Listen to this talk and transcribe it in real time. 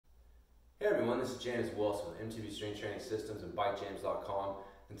everyone, this is James Wilson with MTB Strength Training Systems and BikeJames.com,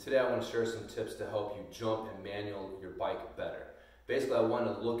 and today I want to share some tips to help you jump and manual your bike better. Basically, I want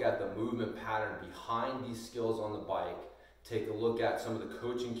to look at the movement pattern behind these skills on the bike, take a look at some of the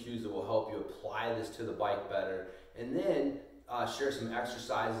coaching cues that will help you apply this to the bike better, and then share some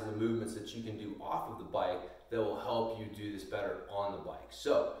exercises and movements that you can do off of the bike that will help you do this better on the bike.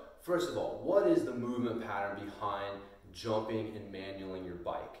 So, first of all, what is the movement pattern behind jumping and manualing your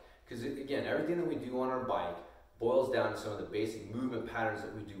bike? Because again, everything that we do on our bike boils down to some of the basic movement patterns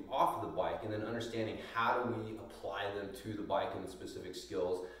that we do off of the bike, and then understanding how do we apply them to the bike and the specific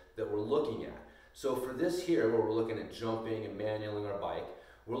skills that we're looking at. So for this here, where we're looking at jumping and manualing our bike,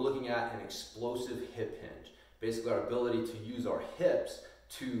 we're looking at an explosive hip hinge. Basically, our ability to use our hips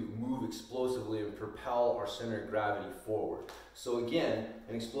to move explosively and propel our center of gravity forward. So again,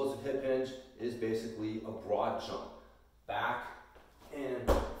 an explosive hip hinge is basically a broad jump, back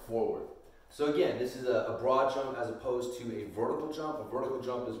and forward. So again, this is a broad jump as opposed to a vertical jump. A vertical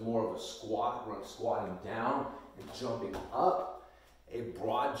jump is more of a squat, where I'm squatting down and jumping up. A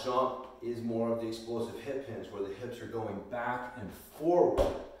broad jump is more of the explosive hip hinge, where the hips are going back and forward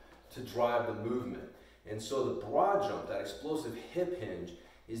to drive the movement. And so the broad jump, that explosive hip hinge,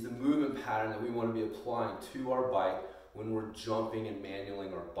 is the movement pattern that we want to be applying to our bike when we're jumping and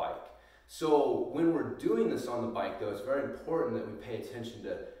manualing our bike. So when we're doing this on the bike, though, it's very important that we pay attention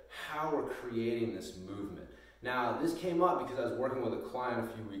to how we're creating this movement. Now, this came up because I was working with a client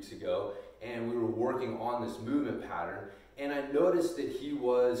a few weeks ago, and we were working on this movement pattern, and I noticed that he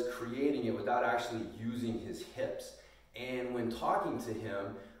was creating it without actually using his hips. And when talking to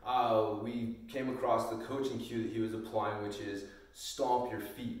him, we came across the coaching cue that he was applying, which is stomp your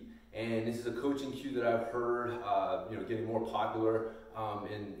feet. And this is a coaching cue that I've heard, getting more popular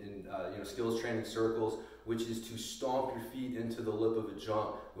in skills training circles, which is to stomp your feet into the lip of a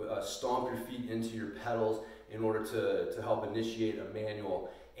jump, stomp your feet into your pedals in order to help initiate a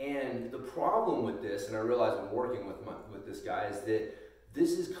manual. And the problem with this, and I realize I'm working with this guy, is that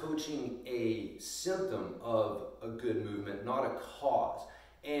this is coaching a symptom of a good movement, not a cause.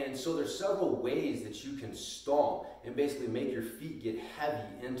 And so there's several ways that you can stomp and basically make your feet get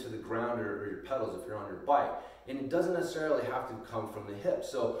heavy into the ground or your pedals if you're on your bike. And it doesn't necessarily have to come from the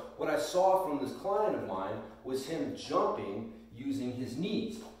hips. So what I saw from this client of mine was him jumping using his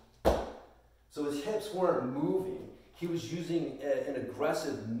knees. So his hips weren't moving. He was using an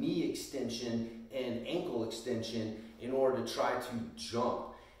aggressive knee extension and ankle extension in order to try to jump.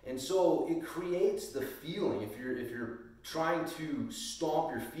 And so it creates the feeling, if you're trying to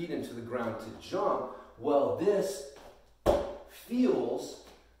stomp your feet into the ground to jump, well, this feels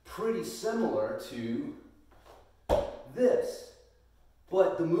pretty similar to this.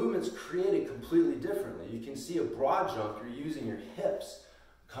 But the movement's created completely differently. You can see a broad jump, you're using your hips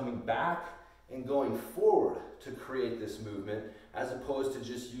coming back and going forward to create this movement, as opposed to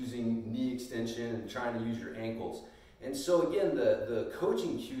just using knee extension and trying to use your ankles. And so again, the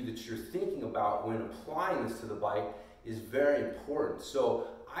coaching cue that you're thinking about when applying this to the bike is very important. So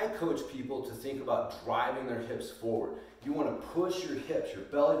I coach people to think about driving their hips forward. You want to push your hips, your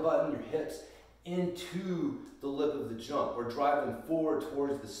belly button, your hips into the lip of the jump, or drive them forward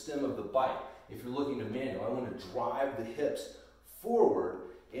towards the stem of the bike. If you're looking to manual, I want to drive the hips forward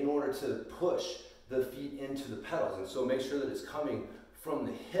in order to push the feet into the pedals. And so make sure that it's coming from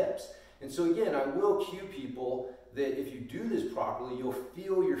the hips. And so again, I will cue people that if you do this properly, you'll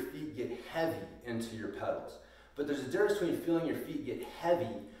feel your feet get heavy into your pedals. But there's a difference between feeling your feet get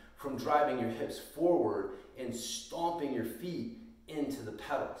heavy from driving your hips forward and stomping your feet into the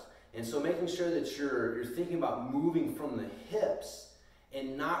pedals. And so making sure that you're thinking about moving from the hips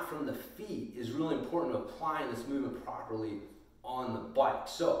and not from the feet is really important to applying this movement properly on the bike.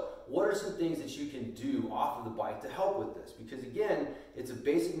 So what are some things that you can do off of the bike to help with this? Because again, it's a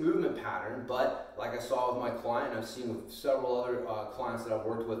basic movement pattern, but like I saw with my client, I've seen with several other clients that I've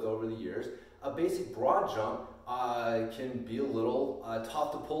worked with over the years, a basic broad jump can be a little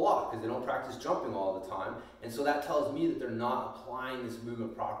tough to pull off because they don't practice jumping all the time. And so that tells me that they're not applying this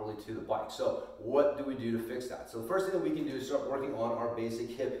movement properly to the bike. So what do we do to fix that? So the first thing that we can do is start working on our basic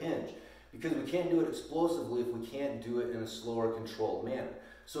hip hinge, because we can't do it explosively if we can't do it in a slower, controlled manner.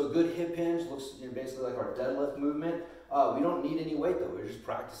 So a good hip hinge looks basically like our deadlift movement. We don't need any weight though, we're just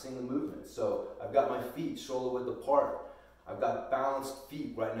practicing the movement. So I've got my feet shoulder width apart. I've got balanced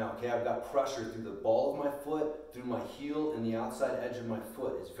feet right now, okay? I've got pressure through the ball of my foot, through my heel, and the outside edge of my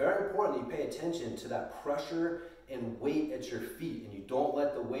foot. It's very important that you pay attention to that pressure and weight at your feet, and you don't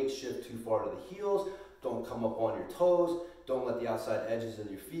let the weight shift too far to the heels, don't come up on your toes, don't let the outside edges of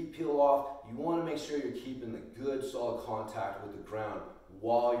your feet peel off. You want to make sure you're keeping the good solid contact with the ground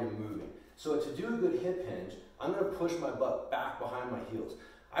while you're moving. So to do a good hip hinge, I'm gonna push my butt back behind my heels.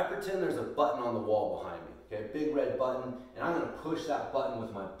 I pretend there's a button on the wall behind me, okay, a big red button, and I'm gonna push that button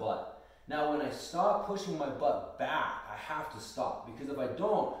with my butt. Now when I stop pushing my butt back, I have to stop, because if I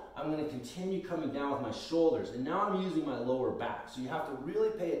don't, I'm gonna continue coming down with my shoulders, and now I'm using my lower back. So you have to really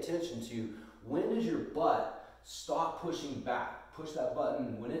pay attention to when does your butt stop pushing back. Push that button,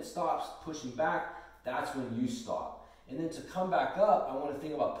 and when it stops pushing back, that's when you stop. And then to come back up, I want to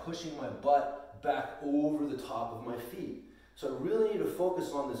think about pushing my butt back over the top of my feet. So I really need to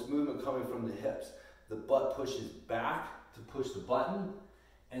focus on this movement coming from the hips. The butt pushes back to push the button,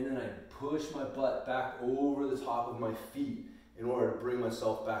 and then I push my butt back over the top of my feet in order to bring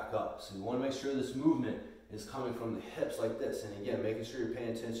myself back up. So you want to make sure this movement is coming from the hips like this. And again, making sure you're paying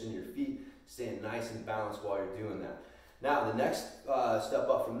attention to your feet, staying nice and balanced while you're doing that. Now, the next step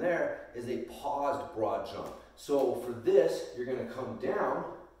up from there is a paused broad jump. So for this, you're gonna come down,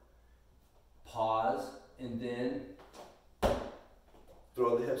 pause, and then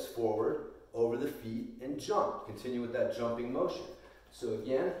throw the hips forward, over the feet, and jump. Continue with that jumping motion. So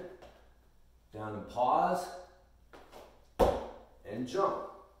again, down and pause, and jump.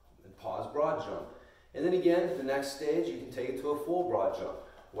 And pause, broad jump. And then again, the next stage, you can take it to a full broad jump,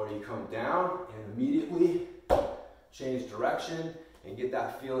 where you come down and immediately change direction and get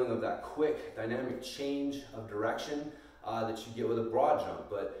that feeling of that quick dynamic change of direction that you get with a broad jump.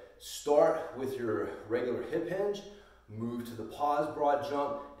 But start with your regular hip hinge, move to the pause broad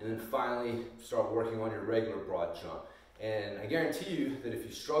jump, and then finally start working on your regular broad jump. And I guarantee you that if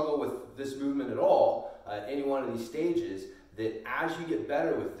you struggle with this movement at all, at any one of these stages, that as you get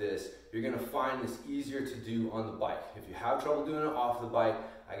better with this, you're gonna find this easier to do on the bike. If you have trouble doing it off the bike,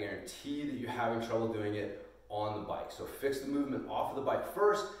 I guarantee that you're having trouble doing it on the bike. So fix the movement off of the bike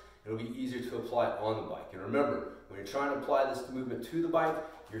first. It'll be easier to apply it on the bike. And remember, when you're trying to apply this movement to the bike,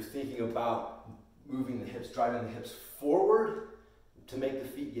 you're thinking about moving the hips, driving the hips forward to make the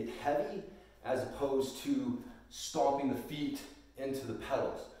feet get heavy, as opposed to stomping the feet into the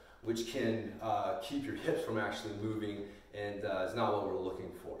pedals, which can keep your hips from actually moving, and is not what we're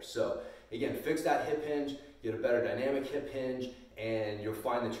looking for. So again, fix that hip hinge, get a better dynamic hip hinge, and you'll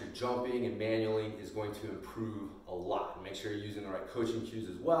find that your jumping and manualing is going to improve a lot. And make sure you're using the right coaching cues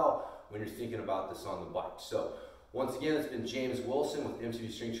as well when you're thinking about this on the bike. So once again, it's been James Wilson with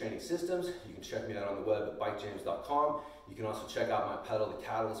MTB Strength Training Systems. You can check me out on the web at bikejames.com. You can also check out my pedal, the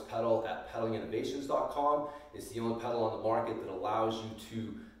Catalyst pedal, at pedalinginnovations.com. It's the only pedal on the market that allows you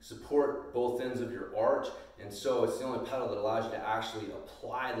to support both ends of your arch, and so it's the only pedal that allows you to actually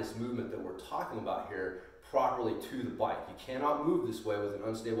apply this movement that we're talking about here properly to the bike. You cannot move this way with an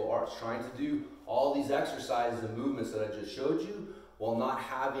unstable arch. Trying to do all these exercises and movements that I just showed you while not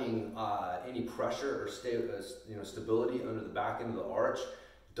having any pressure or stability under the back end of the arch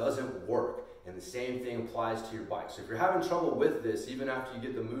doesn't work. And the same thing applies to your bike. So if you're having trouble with this, even after you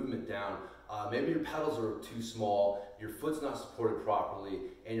get the movement down, maybe your pedals are too small, your foot's not supported properly,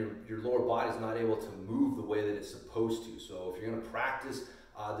 and your lower body's not able to move the way that it's supposed to. So if you're gonna practice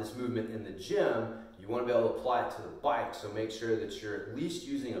this movement in the gym, you want to be able to apply it to the bike. So make sure that you're at least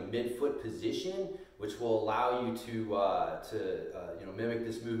using a mid-foot position, which will allow you to mimic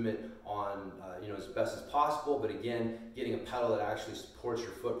this movement on as best as possible. But again, getting a pedal that actually supports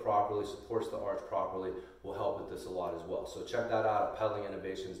your foot properly, supports the arch properly, will help with this a lot as well. So check that out at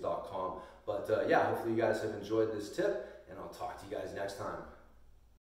pedalinginnovations.com. But yeah, hopefully you guys have enjoyed this tip, and I'll talk to you guys next time.